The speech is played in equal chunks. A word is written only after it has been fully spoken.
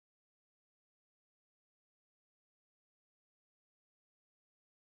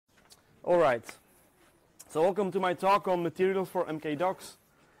All right. So welcome to my talk on materials for MkDocs.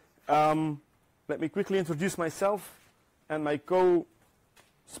 Let me quickly introduce myself and my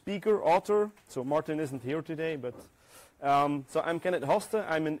co-speaker, author. So Martin isn't here today, but so I'm Kenneth Hoste.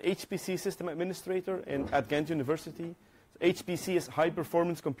 I'm an HPC system administrator at Ghent University. So HPC is high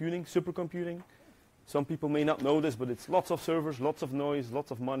performance computing, supercomputing. Some people may not know this, but it's lots of servers, lots of noise, lots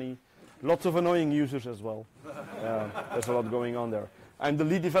of money, lots of annoying users as well. There's a lot going on there. I'm the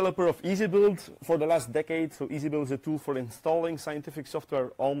lead developer of EasyBuild for the last decade. So EasyBuild is a tool for installing scientific software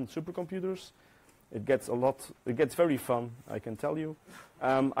on supercomputers. It gets very fun, I can tell you.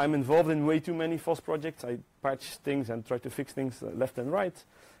 I'm involved in way too many FOSS projects. I patch things and try to fix things left and right.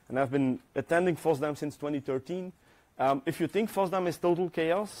 And I've been attending FOSDEM since 2013. If you think FOSDEM is total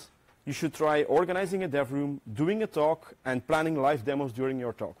chaos, you should try organizing a dev room, doing a talk, and planning live demos during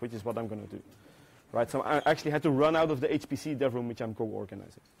your talk, which is what I'm going to do. Right, so I actually had to run out of the HPC dev room, which I'm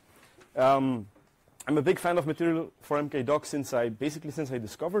co-organizing. I'm a big fan of material for MkDocs since I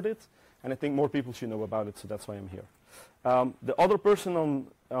discovered it, and I think more people should know about it, so that's why I'm here. The other person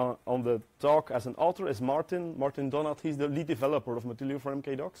on the talk as an author is Martin Donat. He's the lead developer of material for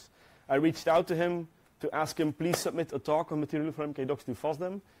MkDocs. I reached out to him to ask him, please submit a talk on material for MkDocs to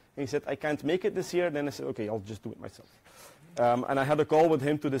FOSDEM. And he said, I can't make it this year. Then I said, okay, I'll just do it myself. And I had a call with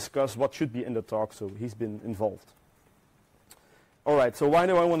him to discuss what should be in the talk, so he's been involved. All right, so why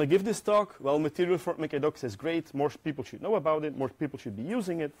do I want to give this talk? Well, material for MkDocs is great. More people should know about it. More people should be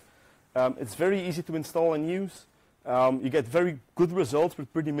using it. It's very easy to install and use. You get very good results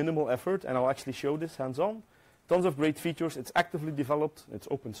with pretty minimal effort, and I'll actually show this hands-on. Tons of great features. It's actively developed. It's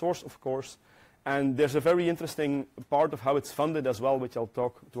open source, of course. And there's a very interesting part of how it's funded as well, which I'll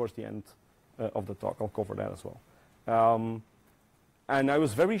talk towards the end of the talk. I'll cover that as well. And I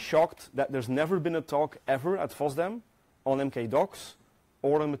was very shocked that there's never been a talk ever at FOSDEM on MkDocs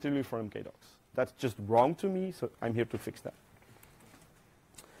or on material for MkDocs. That's just wrong to me, so I'm here to fix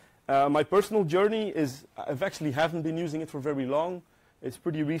that. My personal journey is, I've actually haven't been using it for very long. It's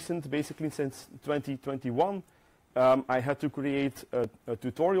pretty recent, basically since 2021. I had to create a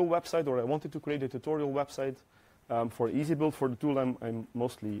tutorial website, or I wanted to create a tutorial website for EasyBuild, for the tool I'm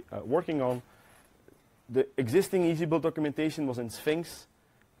mostly working on. The existing EasyBuild documentation was in Sphinx.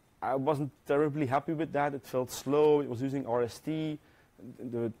 I wasn't terribly happy with that. It felt slow. It was using RST.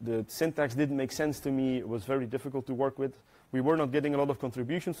 The syntax didn't make sense to me. It was very difficult to work with. We were not getting a lot of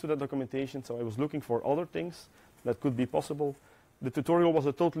contributions to that documentation, so I was looking for other things that could be possible. The tutorial was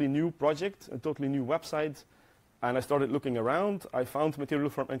a totally new project, a totally new website, and I started looking around. I found material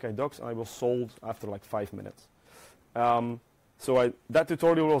from MkDocs, and I was sold after like 5 minutes. So that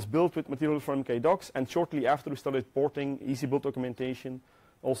tutorial was built with material from MkDocs, and shortly after we started porting EasyBuild documentation,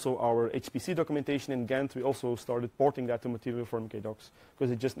 also our HPC documentation in Ghent, we also started porting that to material from MkDocs, because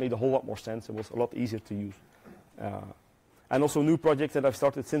it just made a whole lot more sense. It was a lot easier to use. And also new projects that I've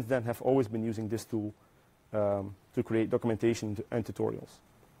started since then have always been using this tool to create documentation and tutorials.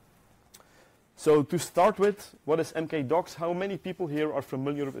 So to start with, what is MkDocs? How many people here are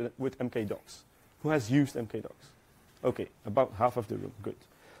familiar with MkDocs? Who has used MkDocs? Okay, about half of the room, good.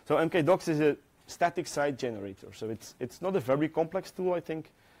 So MkDocs is a static site generator. So it's not a very complex tool, I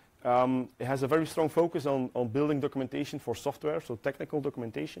think. It has a very strong focus on building documentation for software, so technical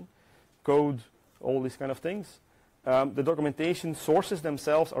documentation, code, all these kind of things. The documentation sources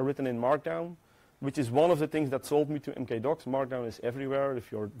themselves are written in MarkDown, which is one of the things that sold me to MkDocs. MarkDown is everywhere.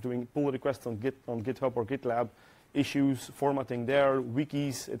 If you're doing pull requests on GitHub or GitLab, issues, formatting there,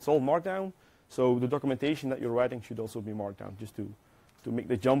 wikis, it's all MarkDown. So the documentation that you're writing should also be Markdown, just to make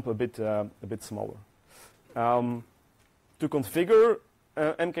the jump a bit smaller. To configure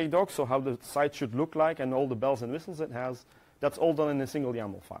MkDocs, so how the site should look like and all the bells and whistles it has, that's all done in a single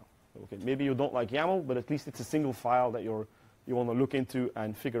YAML file. Okay, maybe you don't like YAML, but at least it's a single file that you want to look into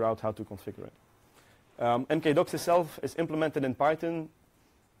and figure out how to configure it. MkDocs itself is implemented in Python.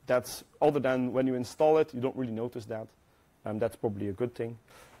 That's other than when you install it, you don't really notice that. That's probably a good thing.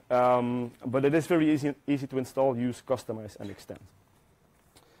 But it is very easy to install, use, customize, and extend.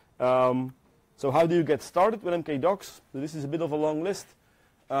 So how do you get started with MkDocs? So this is a bit of a long list.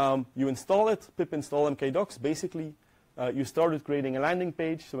 You install it, pip install MkDocs. Basically, you started creating a landing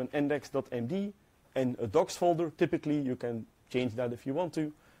page, so an index.md, and a docs folder. Typically, you can change that if you want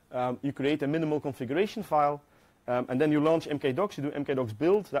to. You create a minimal configuration file, and then you launch MkDocs. You do MkDocs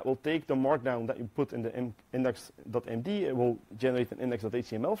build. That will take the markdown that you put in the index.md. It will generate an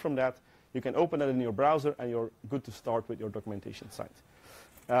index.html from that. You can open that in your browser, and you're good to start with your documentation site.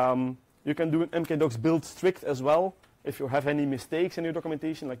 You can do an MkDocs build strict as well. If you have any mistakes in your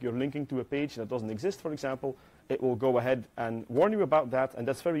documentation, like you're linking to a page that doesn't exist, for example, it will go ahead and warn you about that, and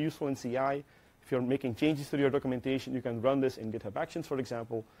that's very useful in CI. If you're making changes to your documentation, you can run this in GitHub Actions, for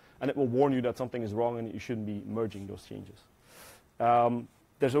example, and it will warn you that something is wrong and you shouldn't be merging those changes.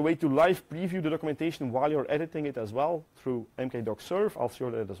 There's a way to live preview the documentation while you're editing it as well through MkDocs serve. I'll show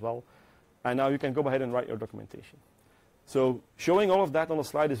that as well. And now you can go ahead and write your documentation. So showing all of that on the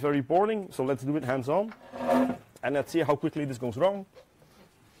slide is very boring, so let's do it hands-on. And let's see how quickly this goes wrong.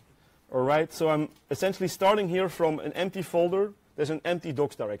 All right, so I'm essentially starting here from an empty folder. There's an empty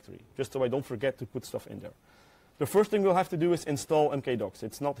docs directory, just so I don't forget to put stuff in there. The first thing we'll have to do is install MkDocs.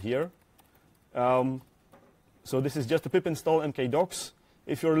 It's not here. So this is just a pip install MkDocs.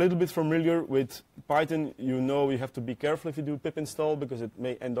 If you're a little bit familiar with Python, you know you have to be careful if you do pip install because it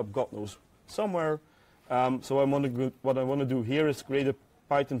may end up God knows somewhere. So what I want to do here is create a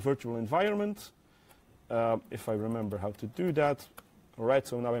Python virtual environment. If I remember how to do that. All right,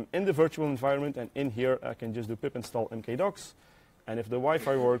 so now I'm in the virtual environment, and in here I can just do pip install MkDocs. And if the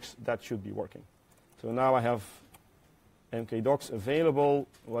Wi-Fi works, that should be working. So now I have MkDocs available,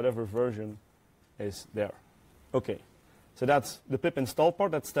 whatever version is there. Okay, so that's the pip install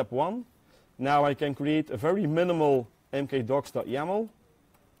part, that's step one. Now I can create a very minimal mkdocs.yaml.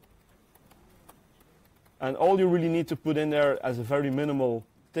 And all you really need to put in there as a very minimal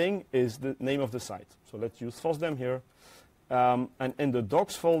thing is the name of the site. So let's use FOSDEM' here. And in the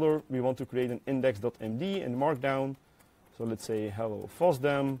docs folder, we want to create an index.md in MarkDown. So let's say hello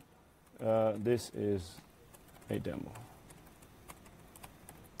FOSDEM'. This is a demo.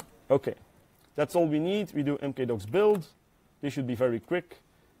 Okay, that's all we need. We do mkdocs build. This should be very quick.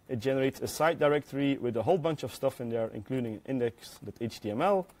 It generates a site directory with a whole bunch of stuff in there, including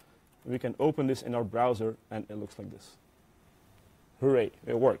index.html. We can open this in our browser, and it looks like this. Hooray,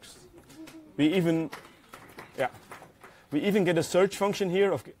 it works. We even get a search function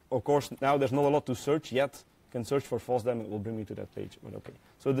here. Of course, now there's not a lot to search yet. You can search for FOSDEM', and it will bring me to that page. But okay,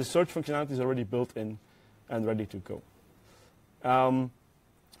 so the search functionality is already built in and ready to go.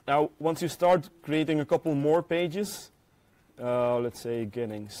 Now, once you start creating a couple more pages, let's say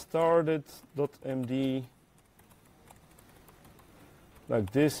getting started.md,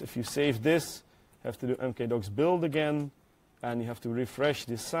 like this. If you save this, you have to do mkdocs build again, and you have to refresh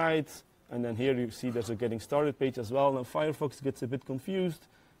this site. And then here you see there's a getting started page as well. Now Firefox gets a bit confused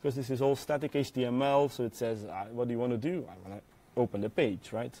because this is all static HTML. So it says, what do you want to do? I want to open the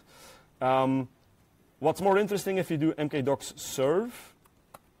page, right? What's more interesting if you do mkdocs serve.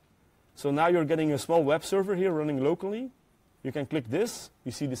 So now you're getting a small web server here running locally. You can click this.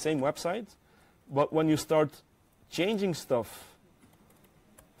 You see the same website. But when you start changing stuff,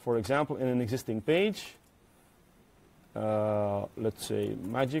 for example, in an existing page, let's say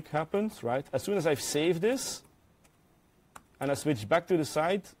magic happens, right? As soon as I've saved this and I switch back to the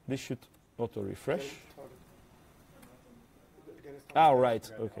site, this should auto-refresh. Ah, right,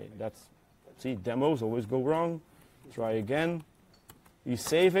 okay, see, demos always go wrong. Try again. You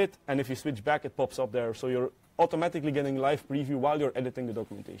save it, and if you switch back, it pops up there. So you're automatically getting live preview while you're editing the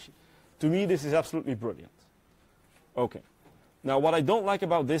documentation. To me, this is absolutely brilliant. Okay. Now, what I don't like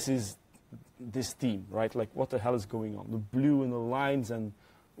about this is this theme, right? Like, what the hell is going on? The blue and the lines and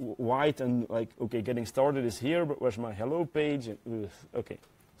white and like, okay, getting started is here, but where's my hello page? And, okay,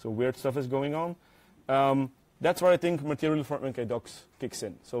 so weird stuff is going on. That's where I think Material for MkDocs kicks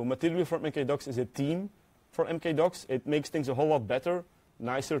in. So Material for MkDocs is a theme for MkDocs. It makes things a whole lot better,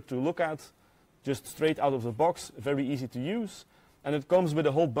 nicer to look at, just straight out of the box, very easy to use. And it comes with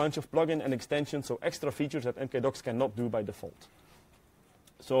a whole bunch of plugin and extensions, so extra features that MkDocs cannot do by default.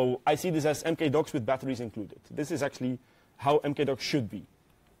 So I see this as MkDocs with batteries included. This is actually how MkDocs should be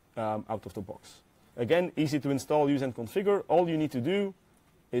out of the box. Again, easy to install, use, and configure. All you need to do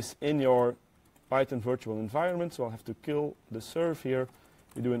is in your Python virtual environment, so I'll have to kill the serve here.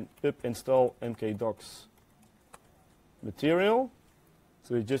 You do a pip install MkDocs material.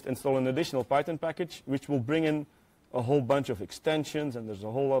 So you just install an additional Python package, which will bring in a whole bunch of extensions, and there's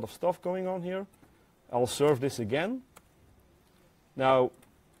a whole lot of stuff going on here. I'll serve this again. Now,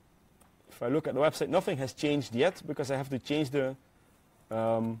 if I look at the website, nothing has changed yet because I have to change the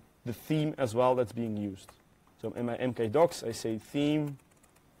theme as well that's being used. So in my MkDocs, I say theme,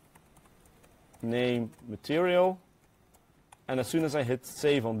 name, material. And as soon as I hit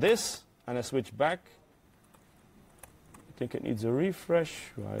save on this and I switch back, I think it needs a refresh.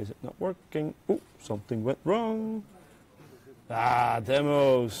 Why is it not working? Oh, something went wrong. Ah,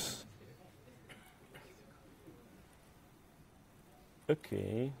 demos.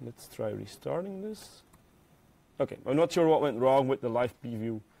 Okay, let's try restarting this. Okay, I'm not sure what went wrong with the live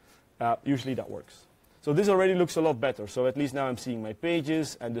preview. Usually that works. So this already looks a lot better. So at least now I'm seeing my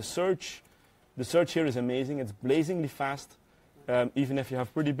pages, and the search here is amazing. It's blazingly fast. Even if you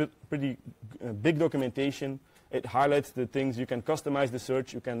have pretty big documentation, it highlights the things. You can customize the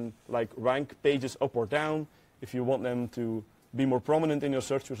search. You can like rank pages up or down if you want them to be more prominent in your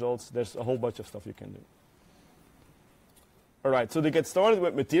search results. There's a whole bunch of stuff you can do. All right, so to get started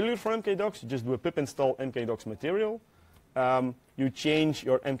with material for MkDocs, you just do a pip install MkDocs material. You change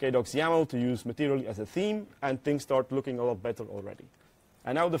your MkDocs YAML to use material as a theme, and things start looking a lot better already.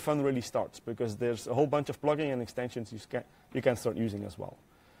 And now the fun really starts, because there's a whole bunch of plugins and extensions you can start using as well.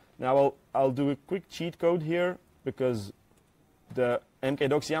 Now I'll do a quick cheat code here, because the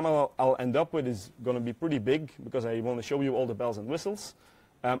MkDocs YAML I'll end up with is going to be pretty big, because I want to show you all the bells and whistles.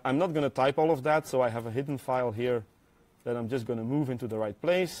 I'm not going to type all of that, so I have a hidden file here that I'm just going to move into the right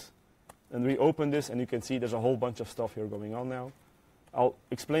place. And we open this, and you can see there's a whole bunch of stuff here going on now. I'll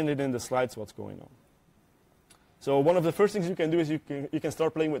explain it in the slides what's going on. So one of the first things you can do is you can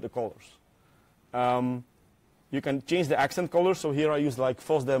start playing with the colors. You can change the accent color. So here I use like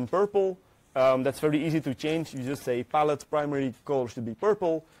FOSDEM' purple. That's very easy to change. You just say palette primary color should be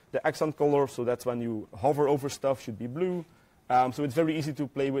purple. The accent color, so that's when you hover over stuff, should be blue. So it's very easy to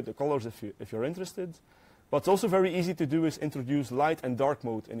play with the colors if you're interested. What's also very easy to do is introduce light and dark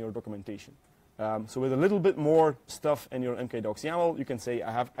mode in your documentation. So with a little bit more stuff in your MkDocs YAML, you can say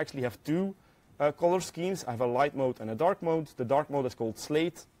I actually have two color schemes. I have a light mode and a dark mode. The dark mode is called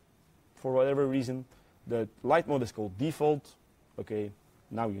slate for whatever reason. The light mode is called default. Okay,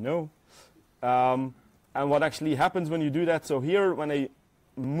 now you know. And what actually happens when you do that, so here when I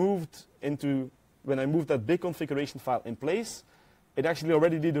moved that big configuration file in place, it actually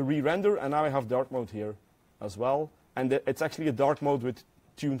already did a re-render, and now I have dark mode here as well. And it's actually a dark mode with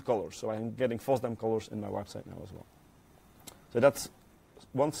tuned colors. So I'm getting FOSDEM colors in my website now as well. So that's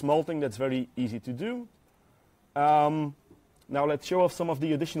one small thing that's very easy to do. Now let's show off some of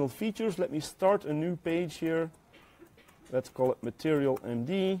the additional features. Let me start a new page here. Let's call it Material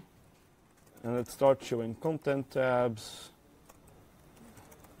MD. And let's start showing content tabs.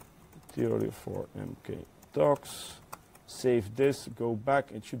 Material for MkDocs. Save this, go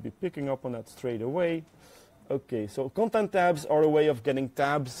back. It should be picking up on that straight away. Okay, so content tabs are a way of getting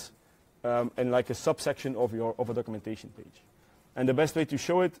tabs in like a subsection of a documentation page. And the best way to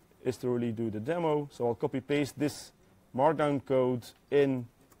show it is to really do the demo. So I'll copy paste this markdown code in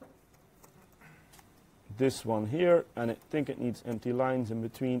this one here, and I think it needs empty lines in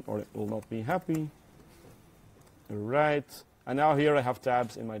between or it will not be happy. All right, and now here I have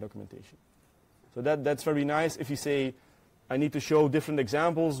tabs in my documentation. So that's very nice. If you say, I need to show different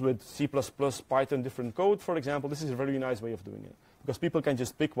examples with C++, Python, different code, for example, this is a very nice way of doing it, because people can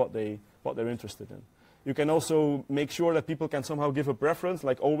just pick what they're interested in. You can also make sure that people can somehow give a preference,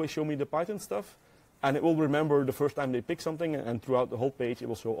 like always show me the Python stuff, and it will remember the first time they pick something, and throughout the whole page, it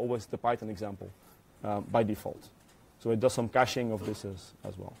will show always the Python example by default. So it does some caching of this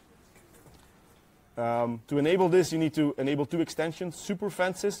as well. To enable this, you need to enable two extensions, super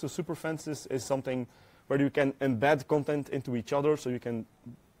fences. So super fences is something where you can embed content into each other. So you can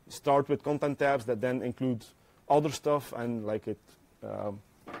start with content tabs that then include other stuff, and like it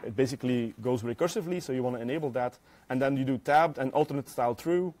basically goes recursively. So you want to enable that, and then you do tabbed and alternate style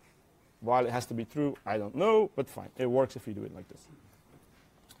true. While it has to be true, I don't know, but fine. It works if you do it like this.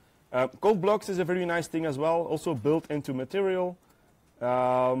 Code blocks is a very nice thing as well, also built into material.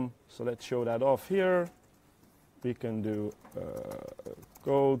 So let's show that off here. We can do a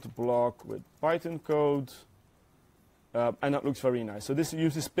code block with Python code, and that looks very nice. So this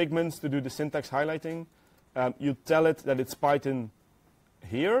uses pigments to do the syntax highlighting. You tell it that it's Python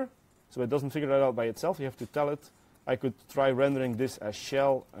here, so it doesn't figure that out by itself. You have to tell it. I could try rendering this as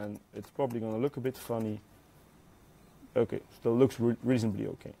shell, and it's probably going to look a bit funny. Okay, still looks reasonably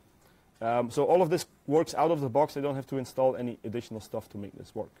okay. So all of this works out of the box. I don't have to install any additional stuff to make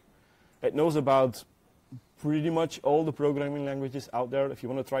this work. It knows about pretty much all the programming languages out there. If you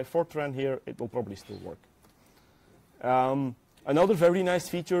want to try Fortran here, it will probably still work. Another very nice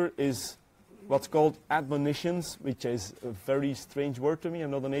feature is what's called admonitions, which is a very strange word to me.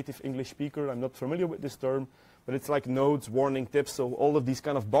 I'm not a native English speaker. I'm not familiar with this term. But it's like notes, warning, tips. So all of these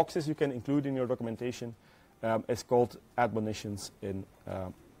kind of boxes you can include in your documentation is called admonitions in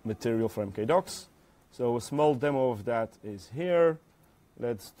material for MkDocs. So a small demo of that is here.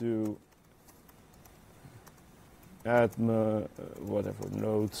 Let's do whatever,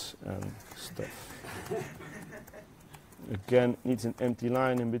 notes and stuff. Again, needs an empty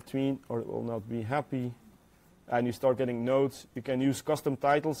line in between or it will not be happy. And you start getting notes. You can use custom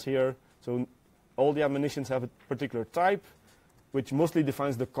titles here. So all the admonitions have a particular type, which mostly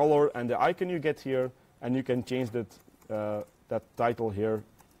defines the color and the icon you get here. and you can change that title here.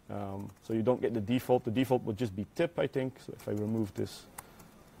 So you don't get the default. The default would just be tip, I think. So if I remove this,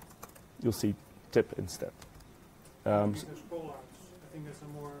 you'll see tip instead. There's callouts. I think that's a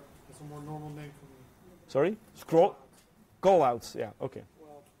more normal name for me. Sorry? Callouts, yeah, okay.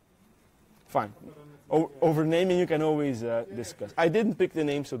 Well, fine. Over naming you can always discuss. I didn't pick the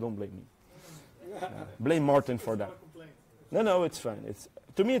name, so don't blame me. Blame Martin for that. No, it's fine.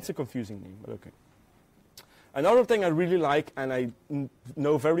 To me, it's a confusing name, but okay. Another thing I really like, and I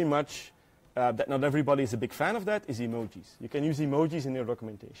know very much that not everybody is a big fan of that, is emojis. You can use emojis in your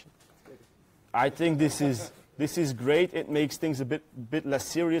documentation. I think this is great. It makes things a bit less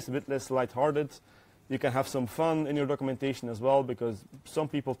serious, a bit less lighthearted. You can have some fun in your documentation as well, because some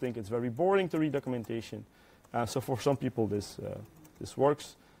people think it's very boring to read documentation. So for some people, this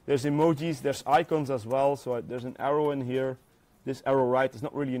works. There's emojis. There's icons as well. So there's an arrow in here. This arrow right is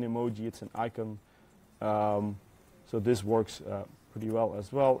not really an emoji. It's an icon. So this works pretty well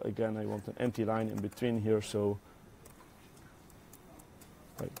as well. Again, I want an empty line in between here, so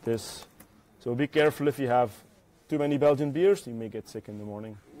like this. So be careful if you have too many Belgian beers, you may get sick in the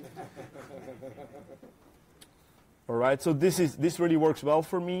morning. All right, so this really works well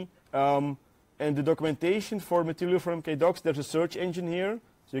for me. And the documentation for material for MkDocs, there's a search engine here,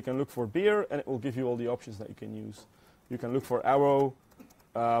 so you can look for beer, and it will give you all the options that you can use. You can look for arrow,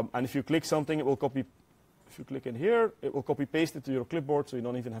 and if you click something, it will copy. If you click in here, it will copy paste it to your clipboard, so you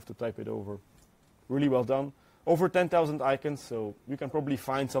don't even have to type it over. Really well done. Over 10,000 icons, so you can probably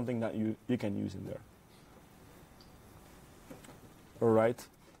find something that you can use in there. All right.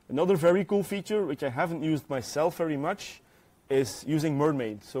 Another very cool feature, which I haven't used myself very much, is using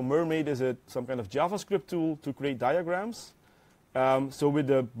Mermaid. So Mermaid is some kind of JavaScript tool to create diagrams. So with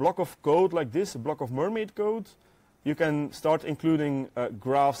a block of code like this, a block of Mermaid code, you can start including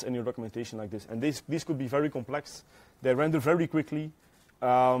graphs in your documentation like this. And these could be very complex. They render very quickly.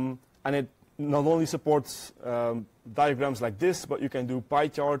 And it not only supports diagrams like this, but you can do pie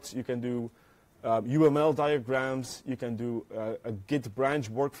charts, you can do UML diagrams, you can do a Git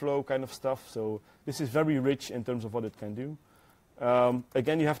branch workflow kind of stuff. So this is very rich in terms of what it can do.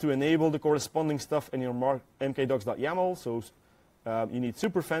 Again, you have to enable the corresponding stuff in your MkDocs.yaml. So you need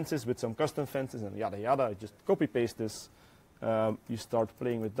super fences with some custom fences and yada yada. Just copy paste this. You start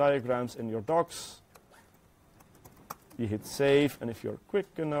playing with diagrams in your docs. You hit save, and if you're quick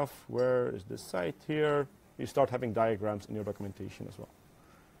enough, where is the site here? You start having diagrams in your documentation as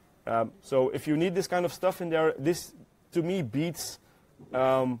well. So if you need this kind of stuff in there, this to me beats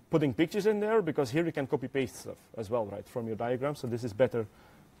putting pictures in there, because here you can copy paste stuff as well, right, from your diagram. So this is better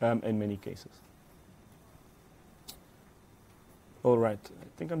in many cases. All right, I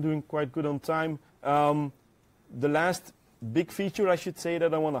think I'm doing quite good on time. The last big feature, I should say,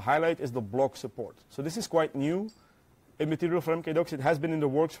 that I want to highlight is the blog support. So this is quite new in Material for MkDocs. It has been in the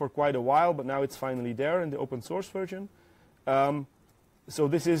works for quite a while, but now it's finally there in the open source version. So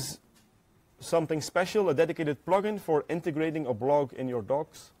this is something special, a dedicated plugin for integrating a blog in your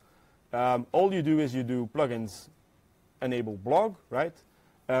docs. All you do is you do plugins enable blog, right?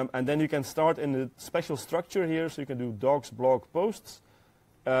 And then you can start in the special structure here, so you can do docs, blog, posts,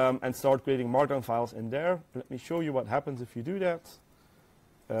 and start creating MarkDown files in there. Let me show you what happens if you do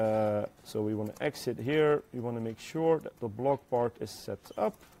that. So we want to exit here. We want to make sure that the blog part is set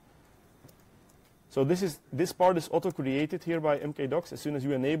up. So this part is auto-created here by MkDocs. As soon as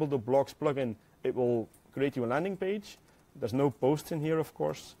you enable the blogs plugin, it will create you a landing page. There's no posts in here, of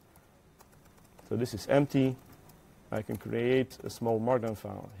course. So this is empty. I can create a small MarkDown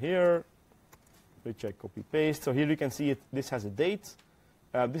file here, which I copy-paste. So here you can see this has a date.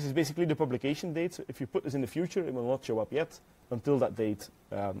 This is basically the publication date. So if you put this in the future, it will not show up yet until that date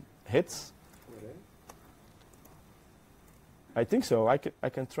hits. Really? I think so. I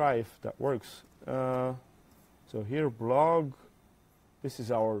can try if that works. So here, blog. This is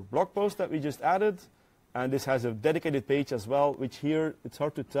our blog post that we just added. And this has a dedicated page as well, which here, it's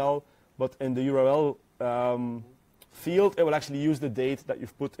hard to tell, but in the URL field, it will actually use the date that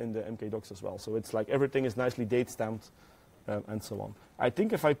you've put in the MkDocs as well. So it's like everything is nicely date stamped and so on. I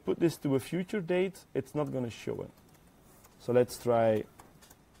think if I put this to a future date, it's not going to show it. So let's try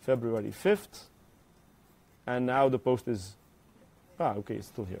February 5th. And now the post is, okay, it's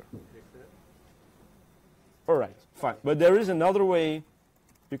still here. All right, fine. But there is another way.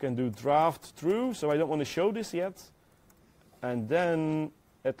 You can do draft true. So I don't want to show this yet. And then,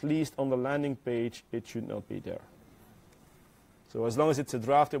 at least on the landing page, it should not be there. So as long as it's a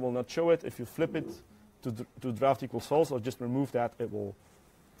draft, it will not show it. If you flip it to draft equals false, or just remove that, it will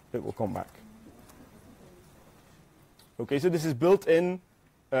come back. Okay, so this is built in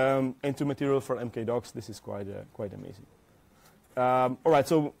into material for MkDocs. This is quite amazing. All right,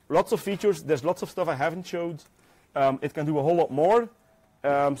 so lots of features. There's lots of stuff I haven't showed. It can do a whole lot more.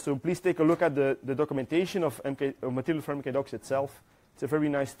 So please take a look at the documentation of material for MkDocs itself. It's a very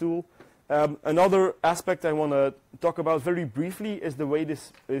nice tool. Another aspect I want to talk about very briefly is the way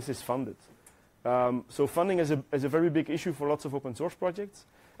this is funded. So funding is a very big issue for lots of open source projects.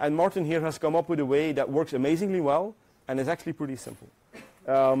 And Martin here has come up with a way that works amazingly well and is actually pretty simple.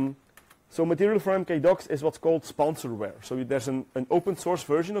 So material for MkDocs is what's called sponsorware. So there's an open source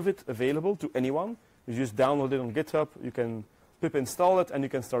version of it available to anyone. You just download it on GitHub. You can pip install it and you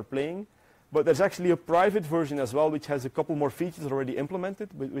can start playing. But there's actually a private version as well, which has a couple more features already implemented,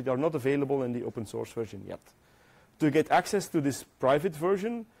 but which are not available in the open source version yet. To get access to this private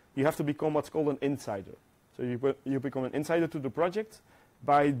version, you have to become what's called an insider. So you become an insider to the project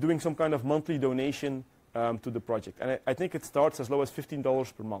by doing some kind of monthly donation to the project. And I think it starts as low as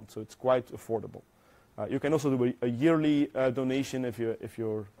 $15 per month, so it's quite affordable. You can also do a yearly donation if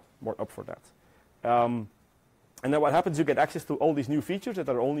you're more up for that. And then what happens, you get access to all these new features that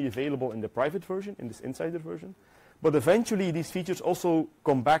are only available in the private version, in this insider version. But eventually, these features also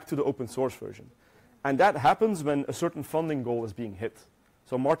come back to the open source version. And that happens when a certain funding goal is being hit.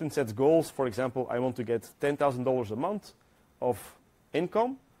 So Martin sets goals. For example, I want to get $10,000 a month of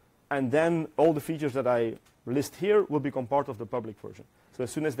income. And then all the features that I list here will become part of the public version. So as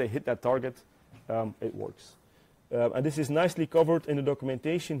soon as they hit that target, it works. And this is nicely covered in the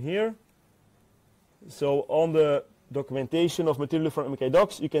documentation here. So on the documentation of material for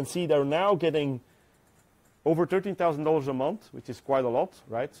MkDocs, you can see they're now getting over $13,000 a month, which is quite a lot,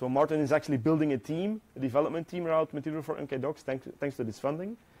 right? So Martin is actually building a team, a development team around material for MkDocs, thanks to this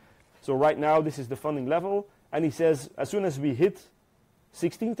funding. So right now, this is the funding level. And he says, as soon as we hit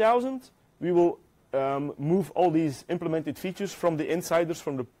 16,000, we will move all these implemented features from the insiders,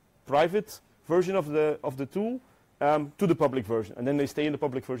 from the private version of the tool, to the public version. And then they stay in the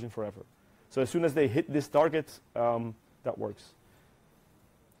public version forever. So as soon as they hit this target, that works.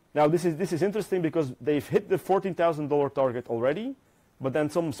 Now this is interesting because they've hit the $14,000 target already, but then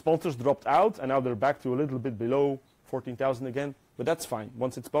some sponsors dropped out, and now they're back to a little bit below 14,000 again. But that's fine.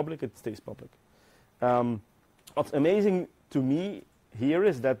 Once it's public, it stays public. What's amazing to me here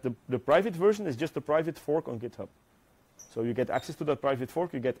is that the private version is just a private fork on GitHub. So you get access to that private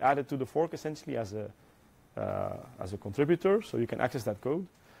fork. You get added to the fork essentially as a contributor, so you can access that code.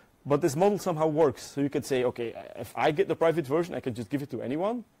 But this model somehow works. So you could say, okay, if I get the private version, I can just give it to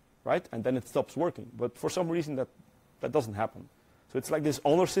anyone, right? And then it stops working. But for some reason, that doesn't happen. So it's like this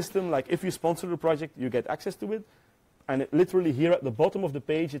honor system. Like if you sponsor a project, you get access to it. And it literally here at the bottom of the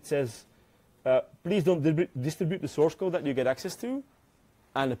page, it says, please don't distribute the source code that you get access to.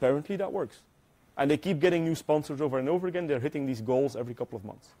 And apparently that works. And they keep getting new sponsors over and over again. They're hitting these goals every couple of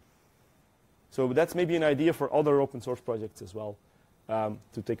months. So that's maybe an idea for other open source projects as well.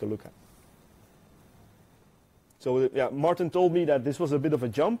 To take a look at. So yeah, Martin told me that this was a bit of a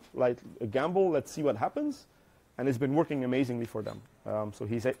jump, like a gamble. Let's see what happens. And it's been working amazingly for them. So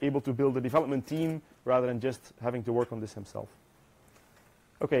he's able to build a development team rather than just having to work on this himself.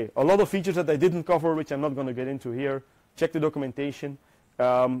 Okay, a lot of features that I didn't cover, which I'm not going to get into here. Check the documentation.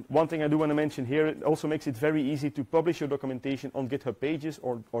 One thing I do want to mention here, it also makes it very easy to publish your documentation on GitHub pages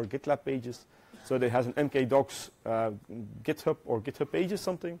or GitLab pages. So it has an MkDocs GitHub or GitHub pages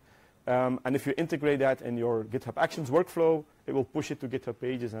something. And if you integrate that in your GitHub Actions workflow, it will push it to GitHub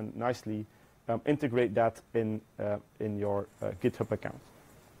pages and nicely integrate that in your GitHub account.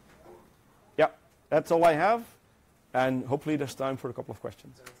 Yeah, that's all I have. And hopefully there's time for a couple of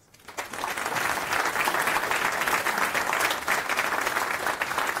questions.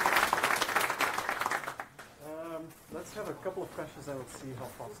 Let's have a couple of questions and we'll see how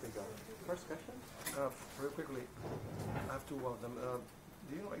fast they go. First question? Real quickly, I have two of them.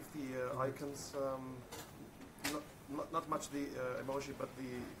 Do you know if the icons, not much the emoji, but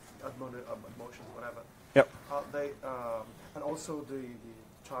the emotions, whatever, Yep. are they, and also the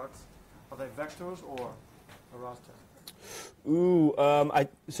charts, are they vectors or a raster? Ooh,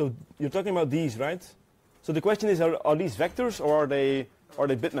 so you're talking about these, right? So the question is, are these vectors or are they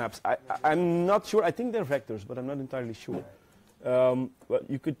bitmaps? I'm not sure. I think they're vectors, but I'm not entirely sure. But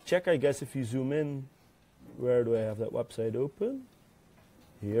you could check, I guess, if you zoom in. Where do I have that website open?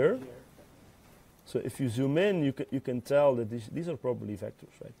 Here. So if you zoom in, you can tell that these are probably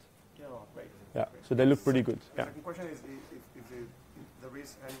vectors, right? Yeah, great. Yeah. So they look pretty good. The Yeah. second question is if there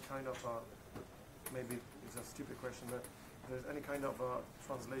is any kind of, maybe it's a stupid question, but there's any kind of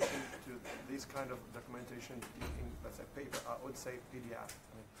translation to this kind of documentation in, let's say, paper, I would say PDF.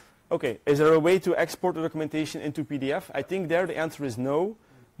 Okay, is there a way to export the documentation into PDF? I think there the answer is no.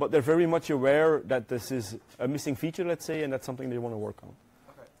 but they're very much aware that this is a missing feature, let's say, and that's something they want to work on.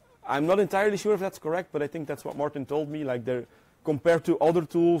 Okay. I'm not entirely sure if that's correct, but I think that's what Martin told me. Like, they're compared to other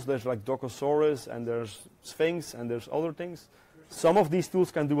tools, there's like Docosaurus and there's Sphinx and there's other things. Some of these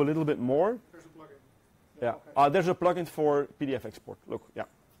tools can do a little bit more. There's a plugin. Yeah, Okay. there's a plugin for PDF export. Look, yeah.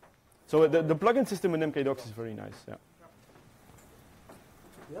 So the plugin system in MkDocs is very nice. Yeah.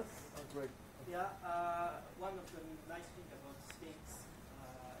 Yes. Great. Yeah, one of the nice things about Sphinx,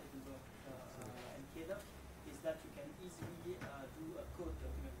 even though MkDoc, is that you can easily do a code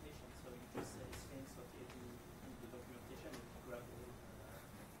documentation. So you just say Sphinx, okay, do the documentation and grab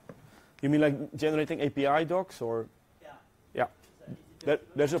the You mean like generating API docs or? yeah. Yeah.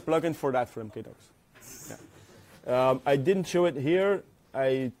 There's a plugin for that for MkDocs. Yeah. I didn't show it here.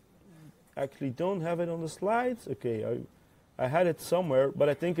 I actually don't have it on the slides. Okay, I had it somewhere, but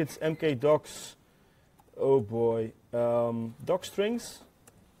I think it's MkDocs. Oh boy, doc strings.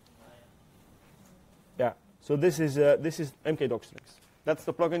 Yeah. So this is MkDoc strings. That's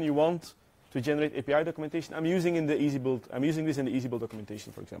the plugin you want to generate API documentation. I'm using in the EasyBuild. I'm using this in the EasyBuild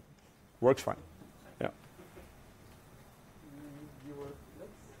documentation, for example. Works fine. Yeah. You were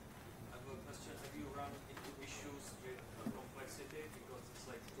I have a question. Have you run into issues with complexity because it's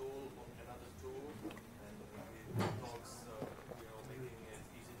like tool on another tool and it talks, making it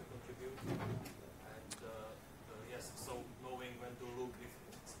easy to contribute? And yes, so knowing when to look if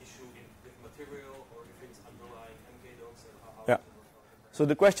it's issue with material or if it's underlying MkDocs and how Yeah. to work on it. So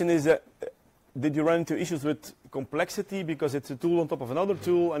the question is, did you run into issues with complexity because it's a tool on top of another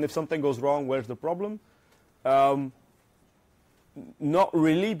tool, and if something goes wrong, where's the problem? Not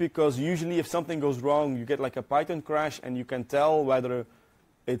really, because usually if something goes wrong, you get like a Python crash, and you can tell whether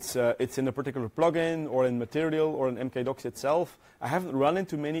it's in a particular plugin or in material or in MkDocs itself. I haven't run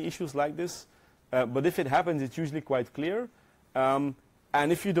into many issues like this, but if it happens, it's usually quite clear. And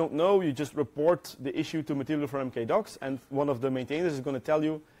if you don't know, you just report the issue to material for MkDocs, and one of the maintainers is going to tell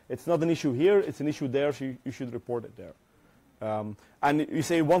you, it's not an issue here, it's an issue there, so you should report it there. And you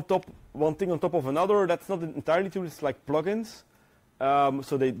say one thing on top of another, that's not entirely true, it's like plugins.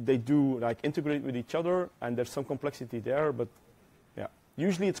 So they do like integrate with each other, and there's some complexity there, but yeah.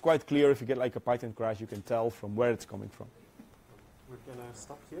 Usually it's quite clear. If you get like a Python crash, you can tell from where it's coming from. We're gonna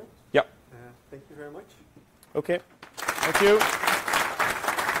stop here. Yeah. Thank you very much. Okay. Thank you.